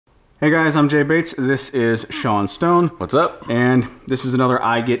Hey guys, I'm Jay Bates. This is Sean Stone. What's up? And this is another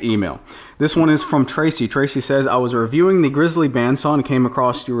I Get email. This one is from Tracy. Tracy says, I was reviewing the Grizzly bandsaw and came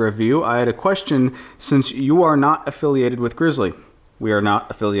across your review. I had a question since you are not affiliated with Grizzly. We are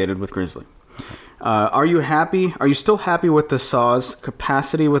not affiliated with Grizzly. Are you still happy with the saw's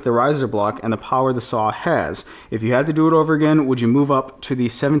capacity with the riser block and the power the saw has? If you had to do it over again, would you move up to the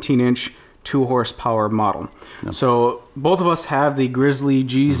 17-inch 2-horsepower model? Yep. So both of us have the Grizzly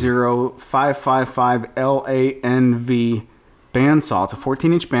G0555LANV bandsaw. It's a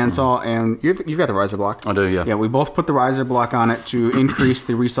 14-inch bandsaw, and you've got the riser block. I do, yeah. Yeah, we both put the riser block on it to increase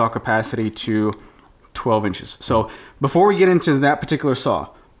the resaw capacity to 12 inches. So before we get into that particular saw,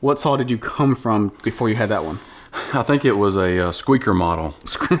 what saw did you come from before you had that one? I think it was a squeaker model.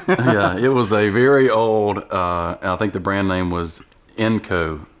 Yeah, it was a very old, I think the brand name was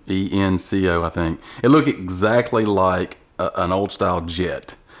Enco. E-N-C-O, I think. It looked exactly like an old style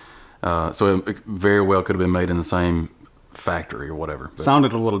jet. So it very well could have been made in the same factory or whatever. But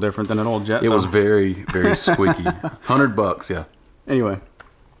sounded a little different than an old jet, it was very, very squeaky. $100, yeah.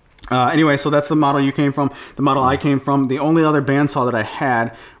 Anyway, so that's the model you came from. The model I came from, the only other bandsaw that I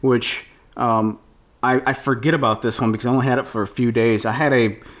had, which I forget about this one because I only had it for a few days. I had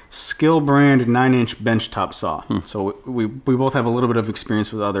a Skill brand 9-inch benchtop saw. So we both have a little bit of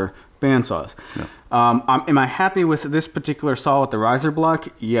experience with other bandsaws. Yeah. Am I happy with this particular saw with the riser block?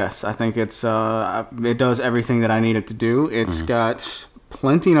 Yes, I think it does everything that I need it to do. It's got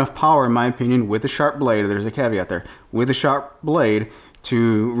plenty enough power, in my opinion, with a sharp blade. There's a caveat there. With a sharp blade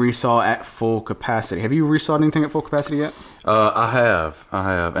to resaw at full capacity. Have you resawed anything at full capacity yet? I have,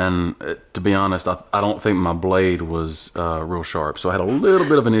 and to be honest, I don't think my blade was real sharp, so I had a little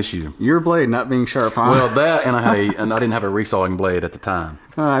bit of an issue. Your blade not being sharp, huh? Well, that, and I didn't have a resawing blade at the time.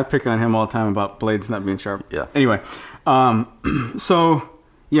 I pick on him all the time about blades not being sharp. Yeah. Anyway, so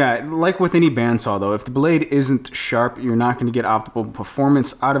yeah, like with any bandsaw though, if the blade isn't sharp, you're not going to get optimal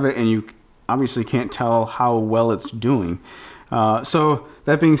performance out of it, and you obviously can't tell how well it's doing. So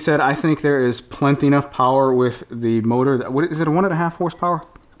that being said, I think there is plenty enough power with the motor. What is it, a 1.5 horsepower?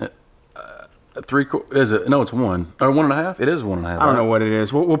 3/4? Is it? No, it's 1 or 1.5. It is 1.5. I don't know what it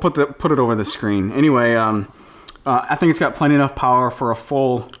is. We'll put it over the screen. Anyway, I think it's got plenty enough power for a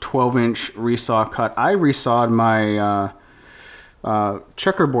full 12-inch resaw cut. I resawed my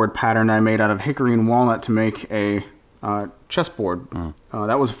checkerboard pattern I made out of hickory and walnut to make a chessboard.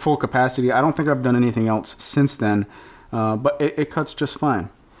 That was full capacity. I don't think I've done anything else since then. But it cuts just fine.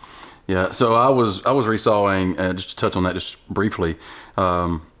 Yeah, so I was resawing, just to touch on that just briefly,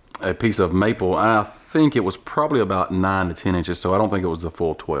 a piece of maple, and I think it was probably about 9 to 10 inches, so I don't think it was the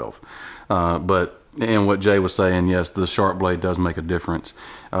full 12. But and what Jay was saying, yes, the sharp blade does make a difference.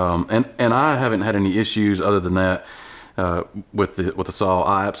 And I haven't had any issues other than that with the saw.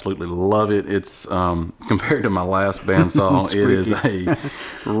 I absolutely love it. It's compared to my last bandsaw, it is a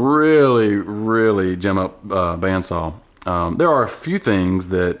really, really gem up bandsaw. There are a few things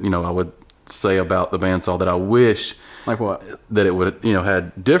that I would say about the bandsaw that I wish, like what, that it would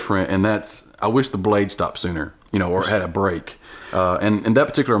had different, and that's I wish the blade stopped sooner, or had a break. And in that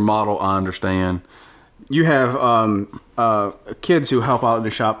particular model, I understand. You have kids who help out in the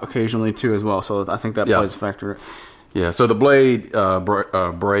shop occasionally too, as well. So I think that plays a factor. Yeah, so the blade break,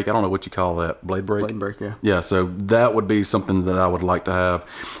 I don't know what you call that, blade break? Blade break, yeah. Yeah, so that would be something that I would like to have.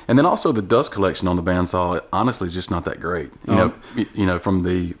 And then also the dust collection on the bandsaw, honestly, is just not that great. You know, from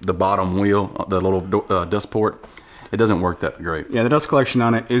the bottom wheel, the little dust port, it doesn't work that great. Yeah, the dust collection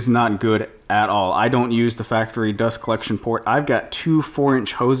on it is not good at all. I don't use the factory dust collection port. I've got 2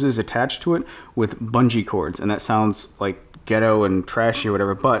 4-inch hoses attached to it with bungee cords, and that sounds like ghetto and trashy or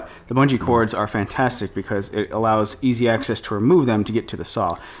whatever, but the bungee cords are fantastic because it allows easy access to remove them to get to the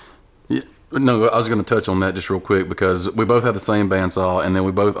saw. Yeah, no, I was going to touch on that just real quick because we both have the same bandsaw, and then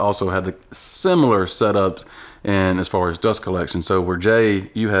we both also had the similar setups and as far as dust collection. So where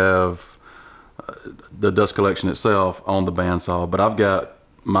Jay, you have the dust collection itself on the bandsaw, but I've got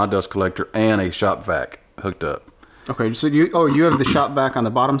my dust collector and a shop vac hooked up. Okay, so you have the shop vac on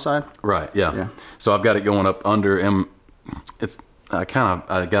the bottom side? Right, yeah. So I've got it going up under, and I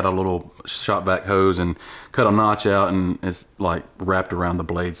got a little shop vac hose and cut a notch out, and it's like wrapped around the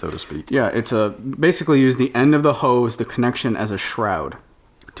blade, so to speak. Yeah, it's basically use the end of the hose, the connection, as a shroud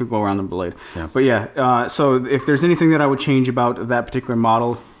to go around the blade. Yeah. But yeah, so if there's anything that I would change about that particular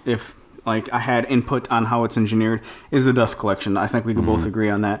model, if like I had input on how it's engineered, is the dust collection. I think we could both agree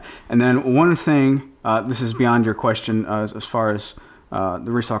on that. And then one thing, this is beyond your question as far as the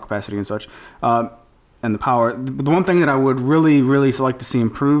resaw capacity and such. and the power. The one thing that I would really like to see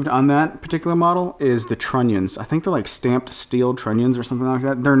improved on that particular model is the trunnions. I think they're like stamped steel trunnions or something like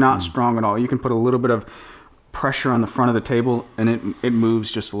that. They're not strong at all. You can put a little bit of pressure on the front of the table and it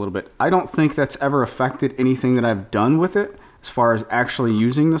moves just a little bit. I don't think that's ever affected anything that I've done with it as far as actually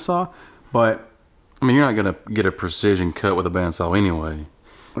using the saw, but I mean, you're not going to get a precision cut with a bandsaw anyway.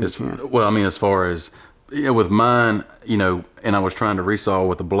 Well, I mean, as far as, with mine, and I was trying to resaw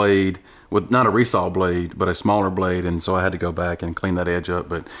with a blade, with not a resaw blade, but a smaller blade, and so I had to go back and clean that edge up.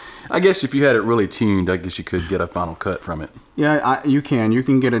 But I guess if you had it really tuned, I guess you could get a final cut from it. Yeah, you can. You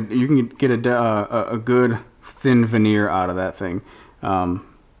can get a good thin veneer out of that thing,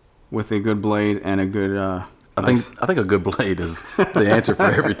 with a good blade and a good. I think a good blade is the answer for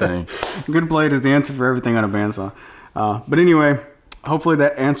everything. Good blade is the answer for everything on a bandsaw. But anyway, hopefully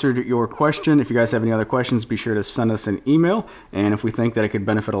that answered your question. If you guys have any other questions, be sure to send us an email. And if we think that it could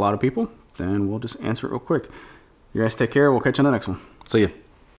benefit a lot of people, then we'll just answer it real quick. You guys take care. We'll catch you on the next one. See ya.